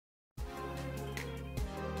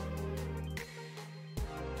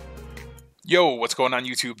Yo, what's going on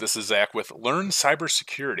YouTube? This is Zach with Learn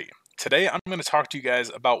Cybersecurity. Today I'm going to talk to you guys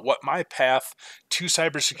about what my path to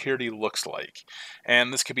cybersecurity looks like.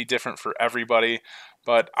 And this could be different for everybody,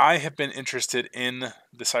 but I have been interested in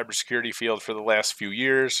the cybersecurity field for the last few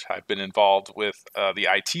years. I've been involved with the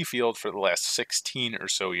IT field for the last 16 or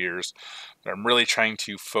so years. But I'm really trying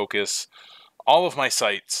to focus all of my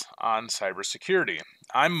sights on cybersecurity.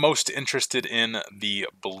 I'm most interested in the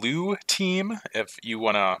blue team. If you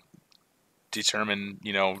want to determine,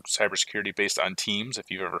 cybersecurity based on teams,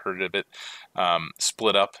 if you've ever heard of it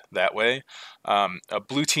split up that way. A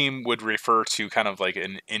blue team would refer to kind of like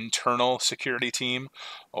an internal security team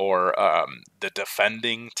or the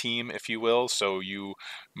defending team, if you will. So you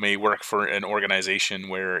may work for an organization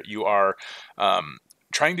where you are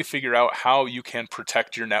trying to figure out how you can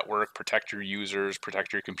protect your network, protect your users,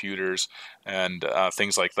 protect your computers, and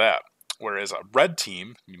things like that. Whereas a red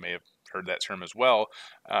team, you may have heard that term as well,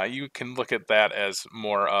 you can look at that as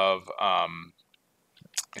more of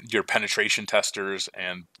your penetration testers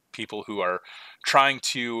and people who are trying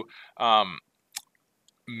to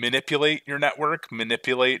manipulate your network,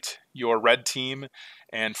 manipulate your red team,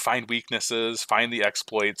 and find weaknesses, find the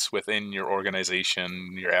exploits within your organization,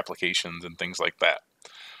 your applications, and things like that.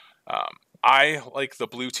 I like the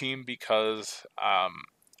blue team because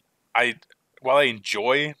while I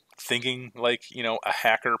enjoy thinking like, a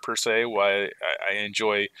hacker per se, why I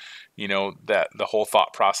enjoy, that the whole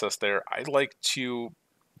thought process there, I like to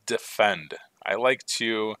defend. I like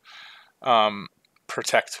to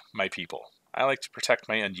protect my people. I like to protect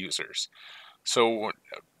my end users. So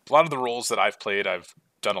a lot of the roles that I've played, I've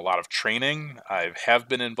done a lot of training. I have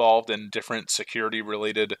been involved in different security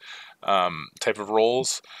related type of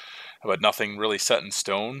roles, but nothing really set in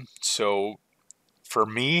stone. So for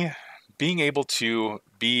me, being able to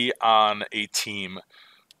be on a team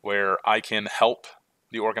where I can help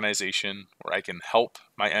the organization, where I can help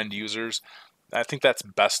my end users, I think that's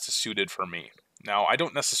best suited for me. Now, I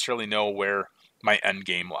don't necessarily know where my end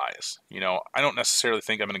game lies. I don't necessarily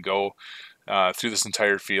think I'm going to go through this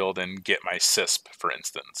entire field and get my CISP, for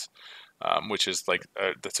instance, which is like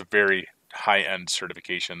that's a very high-end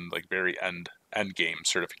certification, like very end game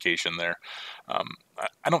certification there.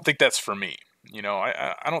 I don't think that's for me.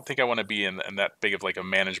 I don't think I want to be in that big of like a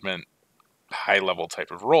management high level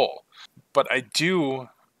type of role. But I do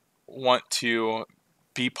want to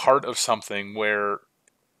be part of something where,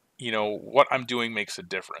 what I'm doing makes a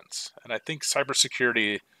difference. And I think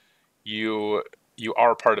cybersecurity, you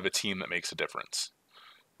are part of a team that makes a difference.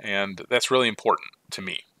 And that's really important to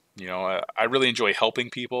me. I really enjoy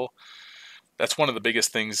helping people. That's one of the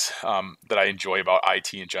biggest things that I enjoy about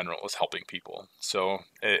IT in general is helping people. So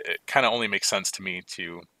it kind of only makes sense to me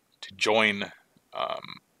to join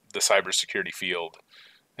the cybersecurity field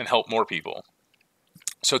and help more people.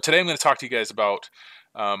 So today I'm going to talk to you guys about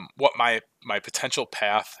what my potential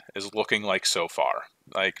path is looking like so far.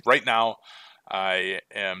 Like right now, I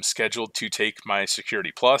am scheduled to take my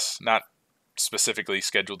Security Plus, not specifically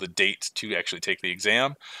scheduled a date to actually take the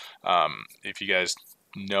exam. If you guys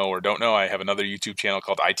know or don't know, I have another YouTube channel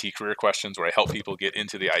called IT Career Questions where I help people get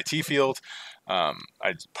into the IT field. I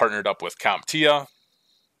partnered up with CompTIA,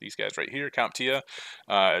 these guys right here, CompTIA,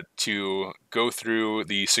 to go through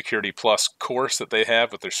the Security Plus course that they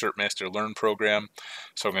have with their Cert Master Learn program.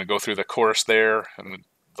 So I'm going to go through the course there. I'm going to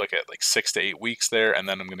look at like 6 to 8 weeks there, and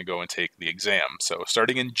then I'm going to go and take the exam. So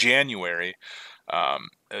starting in January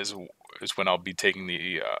is when I'll be taking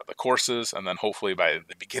the courses, and then hopefully by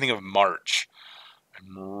the beginning of March,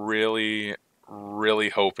 I'm really, really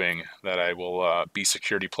hoping that I will be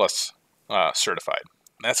Security Plus certified.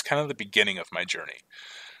 And that's kind of the beginning of my journey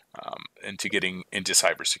into getting into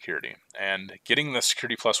cybersecurity. And getting the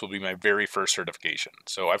Security Plus will be my very first certification.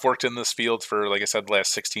 So I've worked in this field for, like I said, the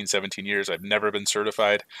last 16, 17 years. I've never been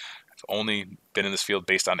certified. I've only been in this field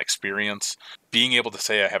based on experience. Being able to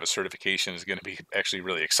say I have a certification is going to be actually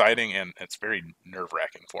really exciting, and it's very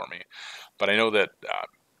nerve-wracking for me. But I know that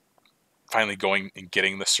finally going and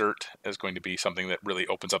getting the cert is going to be something that really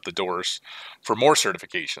opens up the doors for more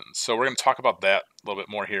certifications. So we're going to talk about that a little bit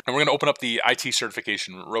more here. And we're going to open up the IT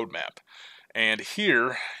certification roadmap. And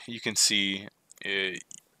here you can see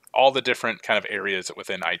all the different kind of areas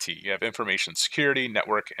within IT. You have information security,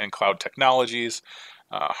 network and cloud technologies,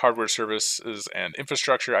 hardware services and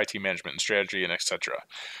infrastructure, IT management and strategy, and etc.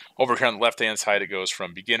 Over here on the left-hand side, it goes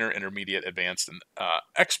from beginner, intermediate, advanced, and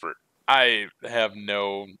expert. I have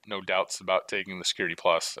no doubts about taking the Security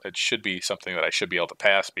Plus. It should be something that I should be able to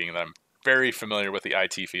pass, being that I'm very familiar with the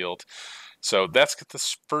IT field. So that's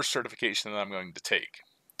the first certification that I'm going to take.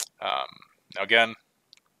 Now again,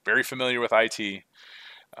 very familiar with IT.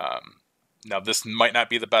 Now, this might not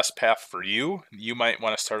be the best path for you. You might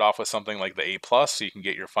want to start off with something like the A+, so you can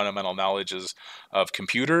get your fundamental knowledges of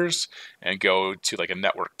computers, and go to like a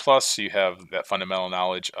Network Plus, so you have that fundamental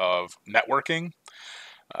knowledge of networking,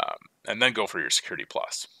 and then go for your Security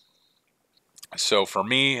Plus. So for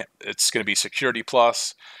me, it's going to be Security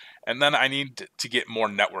Plus, and then I need to get more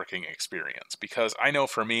networking experience, because I know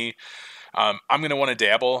for me, I'm going to want to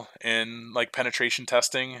dabble in like penetration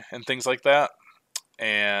testing and things like that.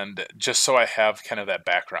 And just so I have kind of that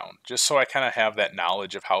background, just so I kind of have that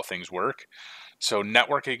knowledge of how things work. So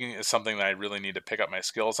networking is something that I really need to pick up my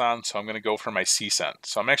skills on. So I'm going to go for my CCENT.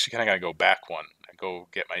 So I'm actually kind of going to go back one and go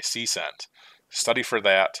get my CCENT, study for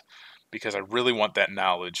that, because I really want that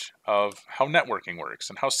knowledge of how networking works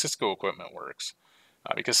and how Cisco equipment works,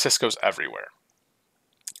 because Cisco's everywhere.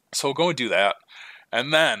 So we'll go and do that.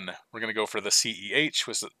 And then we're going to go for the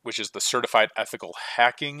CEH, which is the Certified Ethical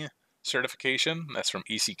Hacking certification. That's from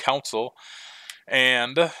EC Council.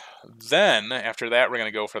 And then after that, we're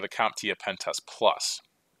going to go for the CompTIA Pentest Plus.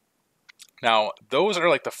 Now, those are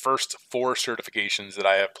like the first 4 certifications that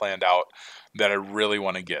I have planned out that I really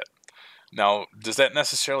want to get. Now, does that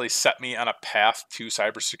necessarily set me on a path to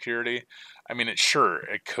cybersecurity? I mean, it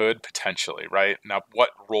could potentially, right? Now, what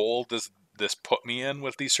role does this put me in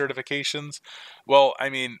with these certifications? Well, I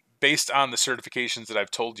mean, based on the certifications that I've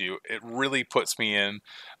told you, it really puts me in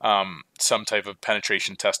some type of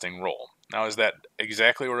penetration testing role. Now, is that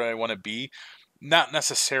exactly where I want to be? Not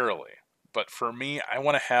necessarily. But for me, I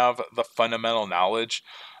want to have the fundamental knowledge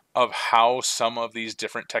of how some of these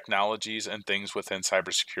different technologies and things within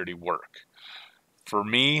cybersecurity work. For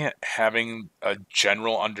me, having a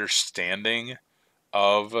general understanding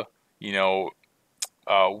of,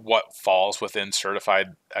 what falls within certified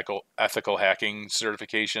ethical hacking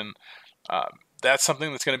certification, that's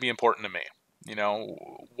something that's going to be important to me.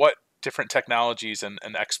 What different technologies and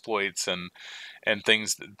exploits and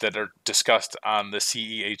things that are discussed on the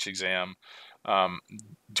CEH exam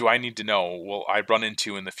do I need to know? Will I run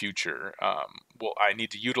into in the future? Will I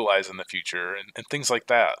need to utilize in the future? And things like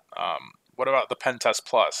that. What about the Pen Test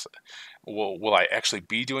Plus? Will I actually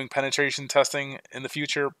be doing penetration testing in the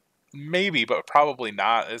future? Maybe, but probably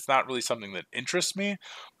not. It's not really something that interests me,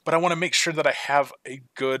 but I want to make sure that I have a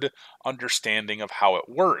good understanding of how it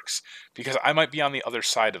works, because I might be on the other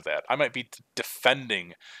side of that. I might be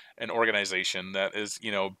defending an organization that is,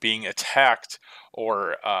 being attacked,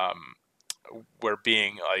 or we're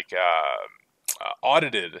being like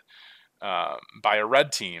audited by a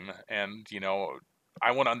red team, and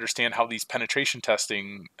I want to understand how these penetration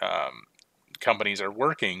testing companies are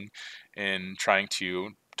working in trying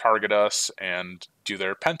to target us and do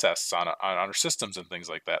their pen tests on our systems and things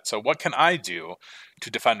like that. So what can I do to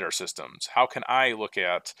defend our systems? How can I look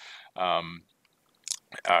at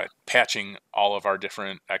patching all of our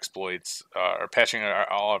different exploits, or patching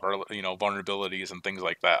all of our vulnerabilities and things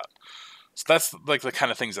like that? So that's like the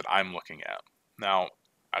kind of things that I'm looking at. Now,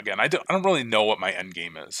 again, I don't really know what my end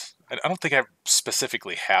game is. I don't think I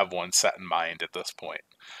specifically have one set in mind at this point.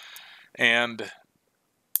 And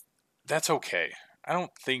that's okay. I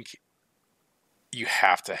don't think you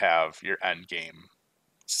have to have your end game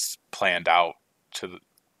planned out to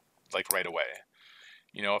like right away.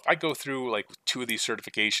 If I go through like 2 of these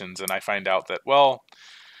certifications and I find out that, well,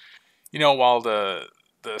 while the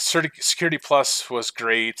Security Plus was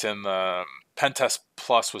great and the Pentest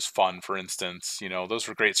Plus was fun, for instance, those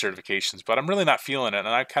were great certifications, but I'm really not feeling it, and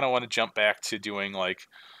I kind of want to jump back to doing like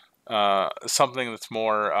something that's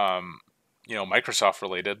more Microsoft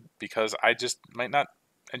related, because I just might not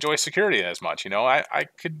enjoy security as much. I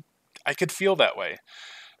could feel that way.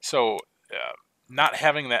 So not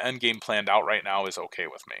having that end game planned out right now is okay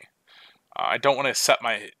with me. I don't want to set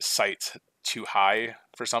my sights too high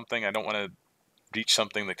for something. I don't want to reach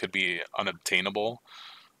something that could be unobtainable,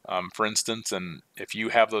 for instance. And if you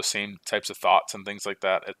have those same types of thoughts and things like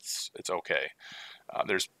that, it's okay.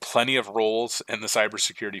 There's plenty of roles in the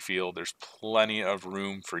cybersecurity field. There's plenty of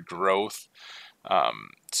room for growth.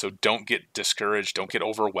 So don't get discouraged. Don't get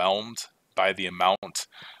overwhelmed by the amount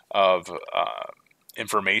of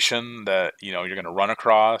information that you're going to run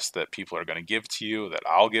across, that people are going to give to you, that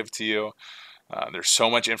I'll give to you. There's so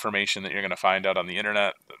much information that you're going to find out on the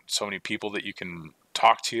internet. So many people that you can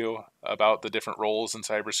talk to about the different roles in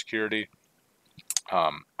cybersecurity.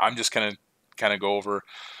 I'm just going to kind of go over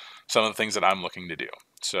some of the things that I'm looking to do.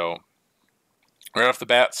 So right off the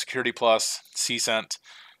bat, Security Plus, CCENT,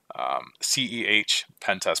 CEH,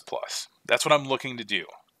 Pentest Plus. That's what I'm looking to do.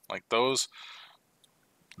 Like those,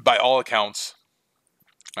 by all accounts,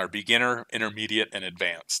 are beginner, intermediate, and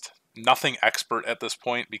advanced. Nothing expert at this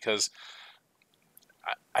point, because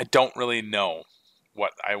I don't really know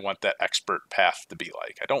what I want that expert path to be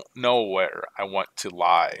like. I don't know where I want to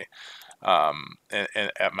lie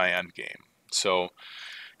at my end game. So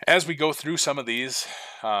as we go through some of these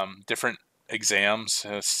different exams,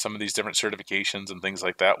 some of these different certifications and things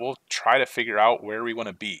like that, we'll try to figure out where we want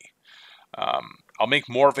to be. I'll make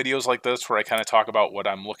more videos like this where I kind of talk about what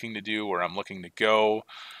I'm looking to do, where I'm looking to go.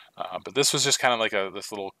 But this was just kind of like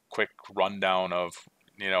this little quick rundown of,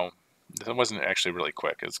 it wasn't actually really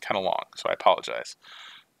quick. It's kind of long, so I apologize.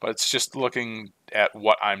 But it's just looking at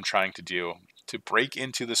what I'm trying to do to break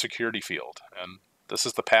into the security field. And this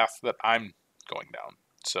is the path that I'm going down.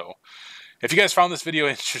 So if you guys found this video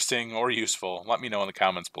interesting or useful, let me know in the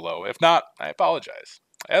comments below. If not, I apologize.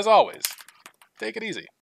 As always, take it easy.